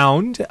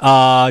eastbound,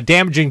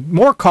 damaging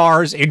more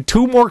cars, and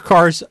 2 more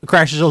cars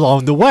crashes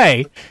along the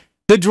way.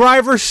 The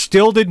driver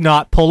still did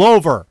not pull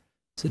over.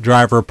 As the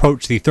driver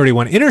approached the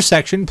 31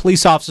 intersection,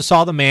 police officers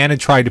saw the man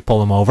and tried to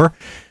pull him over.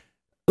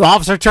 The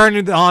officer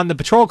turned on the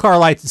patrol car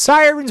lights and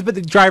sirens, but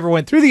the driver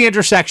went through the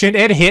intersection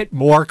and hit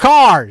more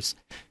cars.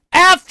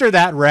 After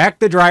that wreck,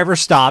 the driver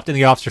stopped and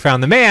the officer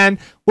found the man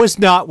was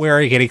not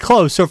wearing any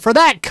clothes. So for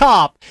that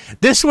cop,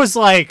 this was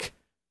like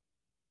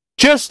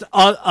just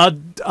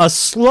a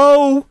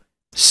slow,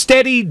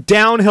 steady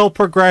downhill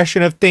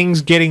progression of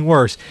things getting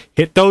worse.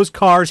 Hit those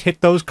cars,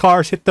 hit those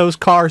cars, hit those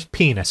cars,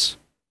 penis.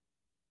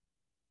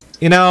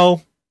 You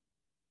know,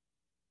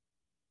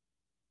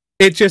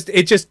 it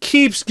just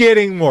keeps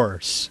getting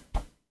worse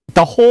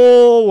the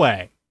whole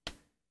way.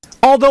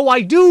 Although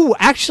I do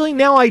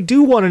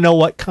want to know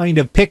what kind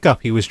of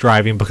pickup he was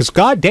driving, because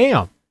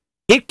goddamn,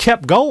 it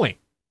kept going.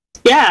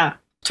 Yeah,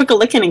 took a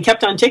licking and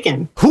kept on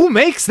ticking. Who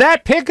makes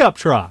that pickup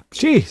truck?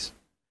 Jeez,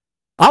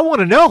 I want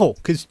to know,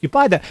 because you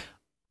buy that.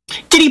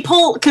 Did he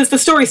pull? Because the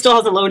story still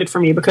hasn't loaded for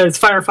me because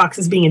Firefox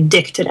is being a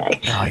dick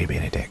today. Oh, you're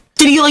being a dick.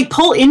 Did he like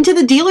pull into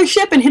the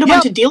dealership and hit a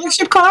bunch of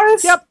dealership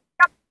cars? Yep.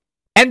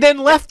 And then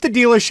left the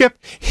dealership,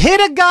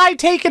 hit a guy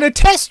taking a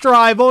test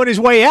drive on his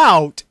way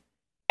out,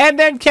 and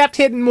then kept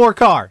hitting more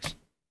cars.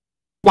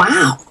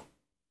 Wow.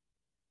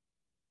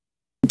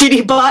 Did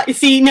he buy...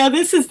 See, now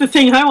this is the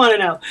thing I want to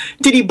know.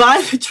 Did he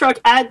buy the truck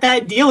at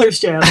that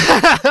dealership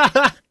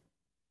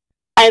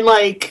and,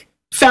 like,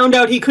 found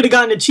out he could have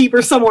gotten it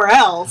cheaper somewhere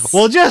else?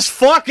 Well, just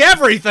fuck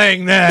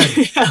everything, then.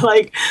 Yeah,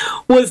 like,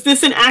 was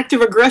this an act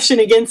of aggression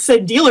against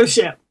said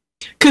dealership?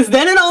 Because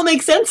then it all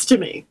makes sense to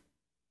me.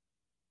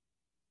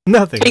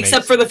 Nothing.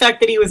 Except for the fact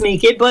that he was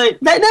naked, but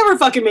that never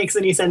fucking makes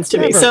any sense to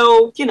me.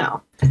 So, you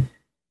know.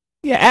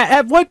 Yeah,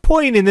 at what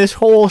point in this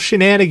whole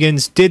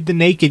shenanigans did the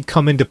naked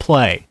come into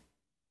play?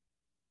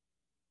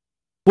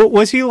 What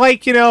was he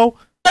like, you know?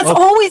 That's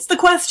always the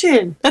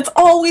question. That's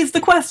always the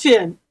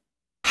question.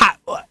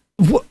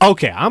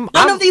 Okay,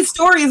 None of these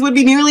stories would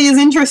be nearly as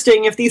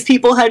interesting if these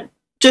people had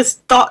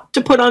just thought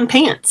to put on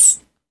pants.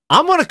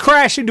 I'm going to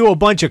crash into a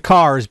bunch of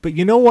cars, but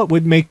you know what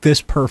would make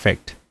this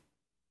perfect?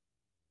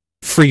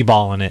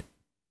 Freeballing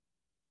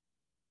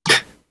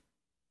it.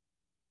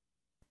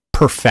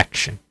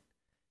 Perfection.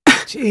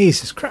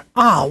 Jesus Christ.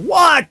 Oh,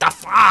 what the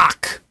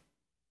fuck?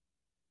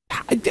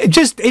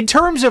 Just in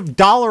terms of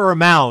dollar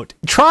amount,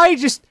 try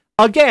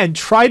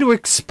to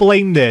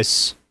explain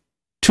this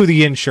to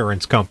the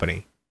insurance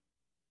company.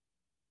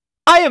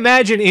 I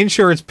imagine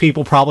insurance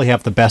people probably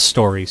have the best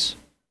stories.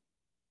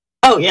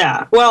 Oh,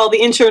 yeah. Well,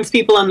 the insurance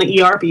people and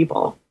the ER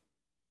people.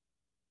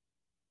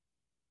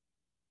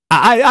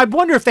 I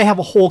wonder if they have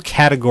a whole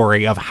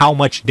category of how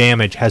much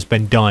damage has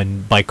been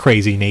done by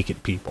crazy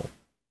naked people.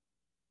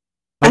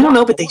 I don't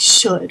know, but they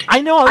should. I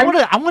know. I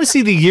want to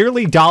see the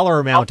yearly dollar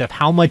amount of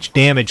how much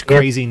damage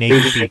crazy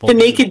naked people do. The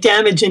naked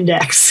damage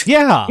index.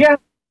 Yeah.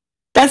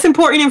 That's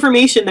important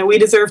information that we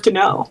deserve to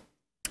know.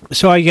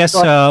 So I guess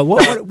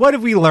what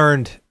have we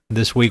learned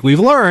this week?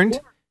 We've learned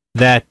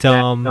that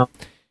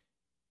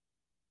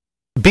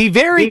be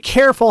very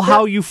careful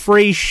how you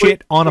phrase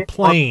shit on a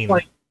plane.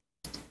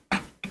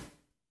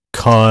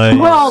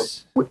 Well,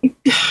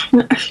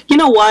 you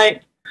know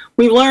what?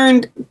 We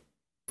learned...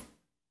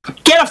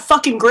 Get a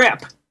fucking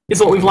grip, is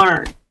what we've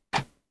learned.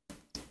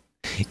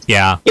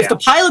 Yeah. If the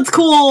pilot's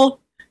cool,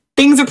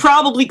 things are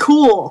probably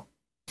cool.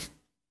 If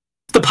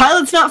the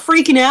pilot's not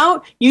freaking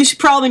out, you should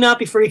probably not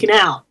be freaking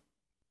out.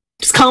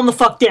 Just calm the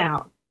fuck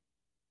down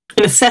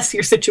and assess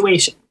your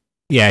situation.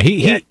 Yeah,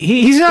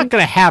 he's not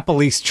going to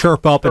happily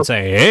chirp up and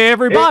say, "Hey,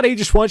 everybody,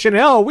 just want you to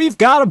know, we've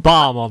got a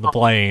bomb on the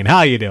plane.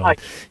 How you doing?"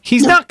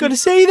 He's not going to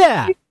say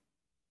that.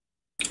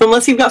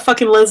 Unless you've got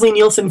fucking Leslie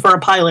Nielsen for a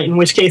pilot, in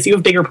which case you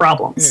have bigger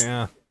problems.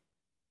 Yeah.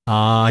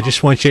 I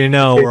just want you to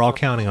know we're all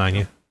counting on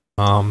you.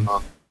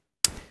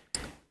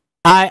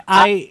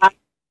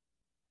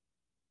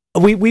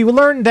 We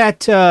learned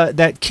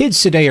that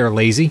kids today are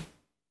lazy.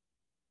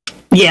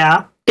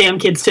 Yeah, damn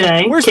kids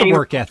today. Where's the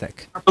work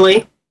ethic?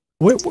 Properly?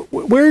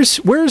 Where's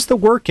the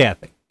work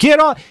ethic? Get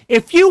off!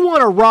 If you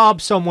want to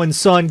rob someone's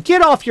son,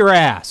 get off your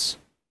ass.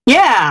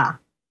 Yeah,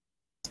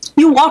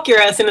 you walk your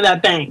ass into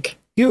that bank.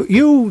 You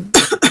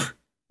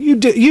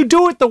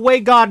do it the way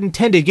God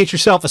intended. Get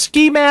yourself a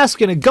ski mask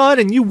and a gun,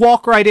 and you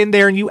walk right in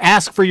there and you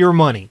ask for your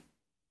money.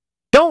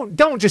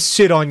 Don't just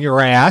sit on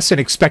your ass and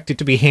expect it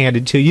to be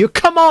handed to you.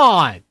 Come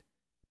on.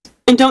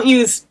 And don't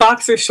use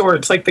boxer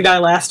shorts like the guy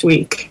last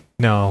week.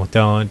 No,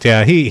 don't.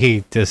 Yeah,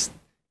 he just...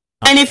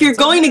 And if you're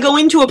going to go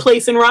into a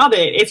place and rob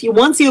it,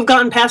 once you've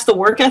gotten past the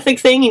work ethic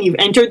thing and you've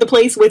entered the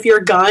place with your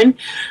gun,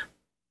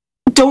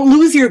 don't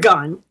lose your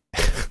gun.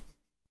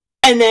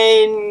 And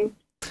then,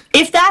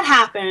 if that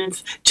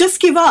happens,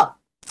 just give up.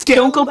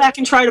 Don't go back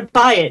and try to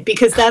buy it,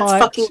 because that's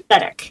fucking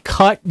pathetic.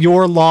 Cut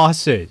your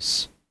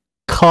losses.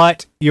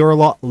 Cut your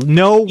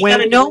know when... You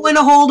gotta know when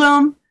to hold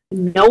them,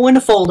 know when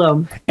to fold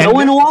them, know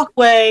when to walk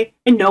away,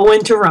 and know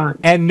when to run.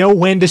 And know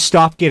when to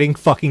stop getting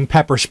fucking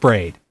pepper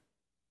sprayed.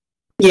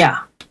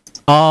 Yeah.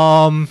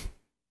 What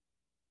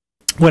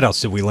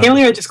else did we learn?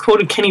 Earlier I just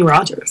quoted Kenny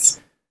Rogers.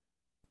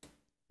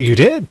 You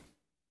did?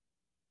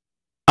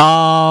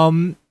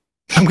 I'm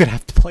gonna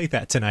have to play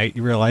that tonight.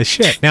 You realize,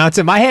 shit. Now it's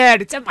in my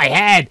head. It's in my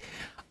head.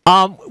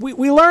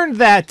 We learned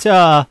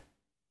that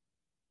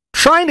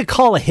trying to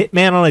call a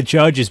hitman on a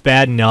judge is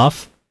bad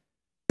enough,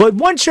 but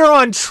once you're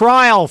on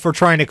trial for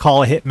trying to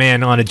call a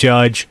hitman on a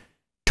judge,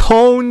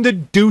 tone the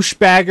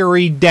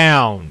douchebaggery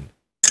down.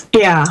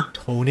 Yeah.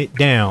 Tone it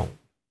down.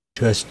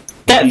 Just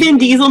that Vin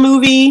Diesel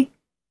movie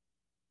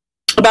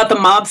about the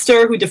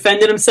mobster who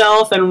defended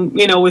himself and,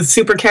 was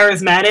super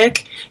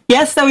charismatic.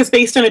 Yes, that was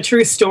based on a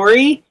true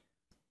story,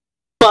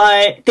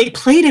 but they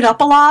played it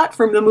up a lot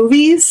from the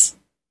movies.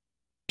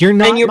 You're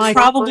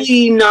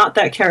probably not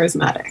that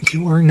charismatic.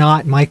 You are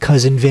not my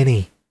cousin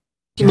Vinny.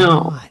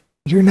 No.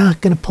 You're not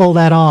going to pull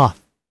that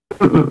off.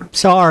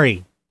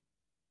 Sorry.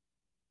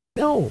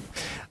 No.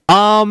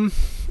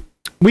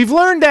 We've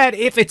learned that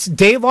if it's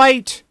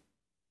daylight,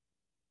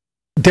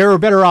 there are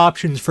better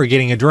options for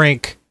getting a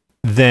drink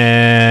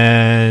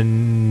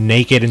than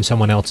naked in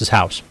someone else's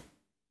house.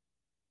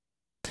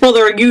 Well,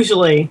 there are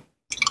usually,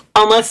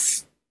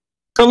 unless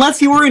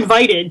you were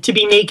invited to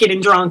be naked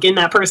and drunk in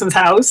that person's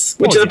house,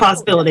 which is a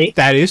possibility.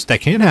 That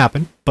can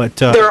happen, but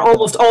there are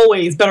almost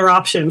always better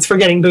options for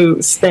getting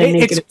booze than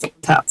naked in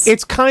someone's house.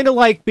 It's kind of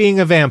like being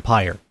a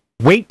vampire.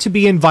 Wait to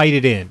be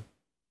invited in.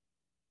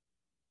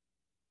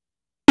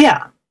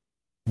 Yeah.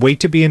 Wait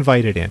to be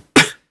invited in.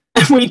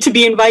 Wait to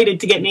be invited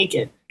to get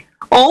naked.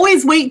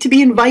 Always wait to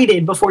be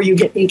invited before you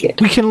get naked.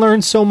 We can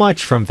learn so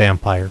much from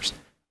vampires.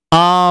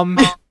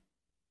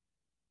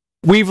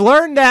 We've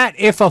learned that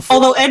if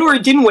although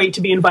Edward didn't wait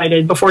to be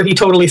invited before he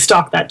totally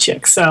stalked that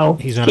chick, so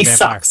he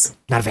sucks.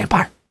 Not a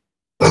vampire.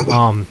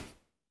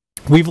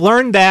 We've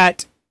learned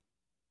that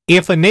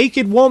if a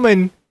naked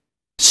woman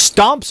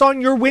stomps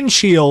on your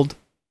windshield,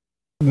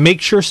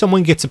 make sure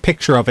someone gets a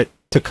picture of it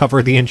to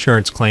cover the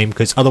insurance claim,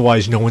 because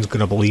otherwise no one's going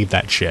to believe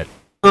that shit.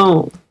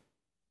 Oh.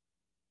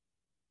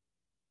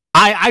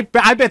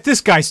 I bet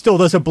this guy still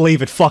doesn't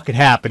believe it fucking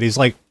happened. He's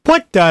like,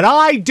 what did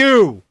I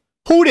do?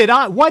 Who did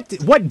I, what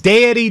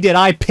deity did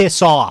I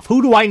piss off?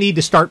 Who do I need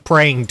to start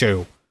praying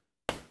to?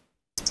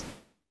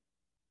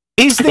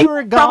 Is there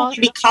a god?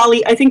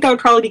 I think that would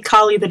probably be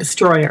Kali the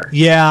Destroyer.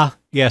 Yeah,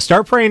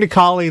 start praying to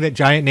Kali that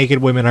giant naked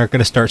women aren't going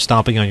to start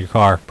stomping on your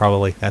car,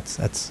 probably.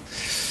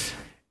 That's.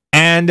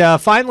 And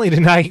finally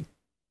tonight,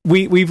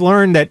 we've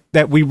learned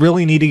that we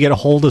really need to get a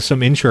hold of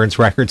some insurance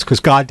records,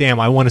 because goddamn,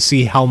 I want to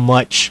see how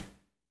much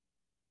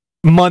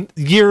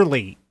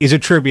yearly is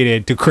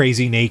attributed to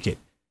Crazy Naked.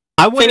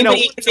 I want to know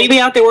if anybody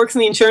out there works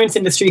in the insurance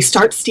industry,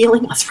 start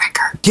stealing us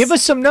records. Give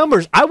us some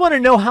numbers. I want to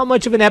know how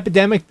much of an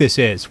epidemic this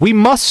is. We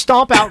must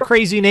stomp out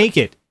Crazy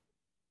Naked.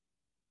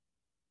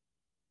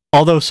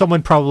 Although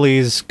someone probably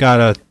has got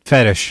a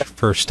fetish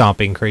for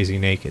stomping Crazy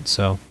Naked,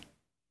 so.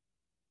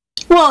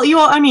 Well, you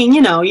don't want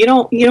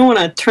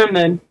to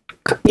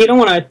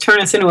turn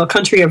us into a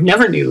country of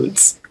never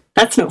nudes.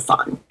 That's no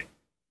fun.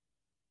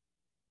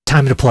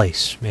 Time and a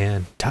place,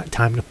 man.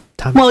 Time.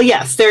 Well,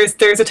 yes,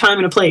 there's a time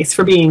and a place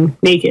for being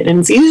naked,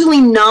 and it's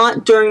usually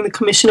not during the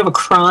commission of a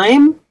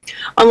crime,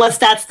 unless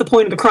that's the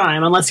point of the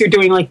crime, unless you're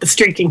doing like the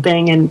streaking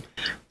thing and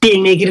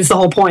being naked is the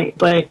whole point.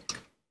 But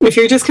if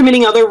you're just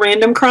committing other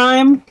random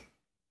crime,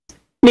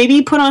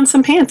 maybe put on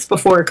some pants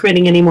before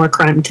committing any more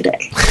crime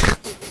today.